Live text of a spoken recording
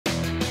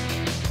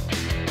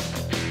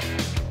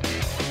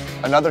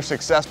Another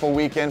successful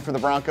weekend for the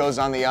Broncos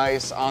on the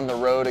ice, on the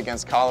road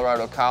against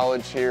Colorado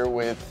College here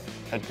with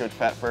head coach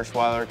Pat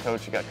Ferschweiler.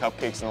 Coach, you got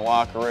cupcakes in the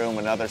locker room,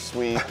 another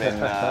sweep,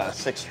 and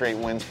 6 straight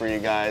wins for you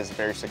guys.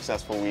 Very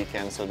successful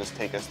weekend, so just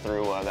take us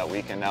through that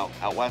weekend out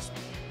west.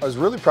 I was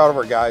really proud of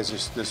our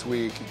guys this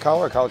week.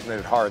 Colorado College made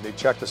it hard. They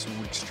checked us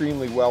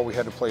extremely well. We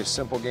had to play a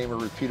simple game, a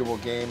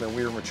repeatable game, and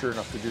we were mature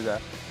enough to do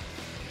that.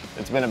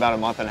 It's been about a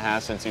month and a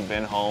half since you've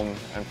been home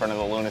in front of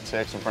the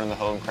Lunatics, in front of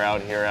the home crowd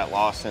here at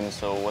Lawson.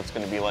 So what's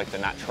going to be like to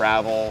not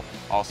travel,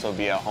 also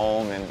be at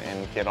home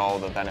and get all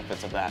the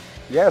benefits of that?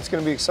 Yeah, it's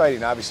going to be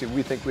exciting. Obviously,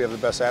 we think we have the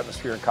best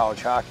atmosphere in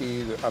college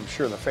hockey. I'm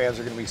sure the fans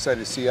are going to be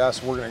excited to see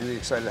us. We're going to be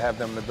excited to have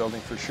them in the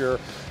building for sure.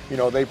 You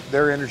know,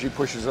 their energy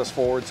pushes us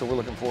forward, so we're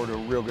looking forward to a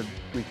real good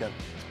weekend.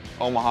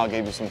 Omaha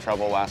gave you some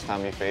trouble last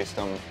time you faced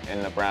them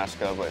in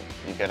Nebraska, but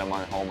you get them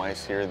on home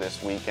ice here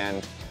this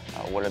weekend.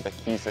 What are the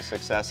keys to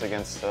success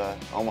against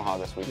Omaha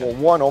this weekend? Well,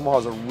 one,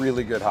 Omaha's a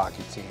really good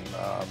hockey team.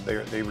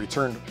 They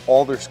returned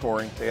all their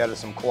scoring. They added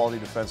some quality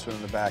defensemen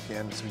in the back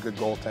end, some good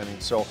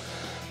goaltending. So,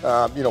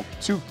 you know,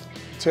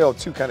 tale of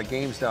two kind of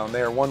games down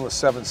there. One was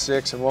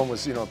 7-6, and one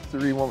was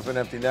 3-1 with an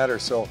empty netter.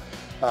 So,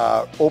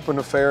 open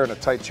affair and a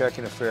tight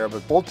checking affair.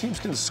 But both teams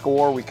can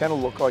score. We kind of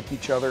look like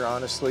each other,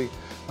 honestly.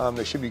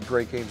 They should be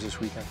great games this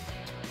weekend.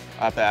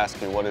 I have to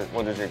ask you, what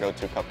is your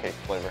go-to cupcake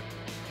flavor?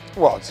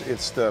 Well,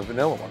 it's the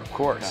vanilla one, of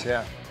course,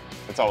 yeah.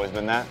 It's always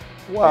been that?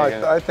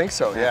 Well, I think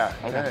so, yeah.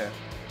 Okay. Yeah.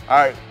 All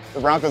right, the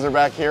Broncos are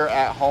back here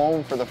at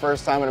home for the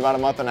first time in about a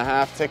month and a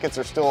half. Tickets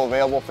are still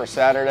available for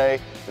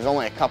Saturday. There's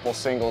only a couple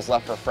singles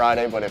left for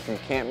Friday, but if you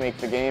can't make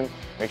the game,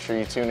 make sure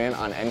you tune in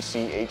on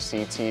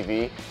NCHC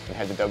TV and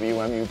head to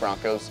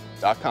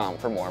WMUBroncos.com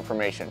for more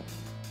information.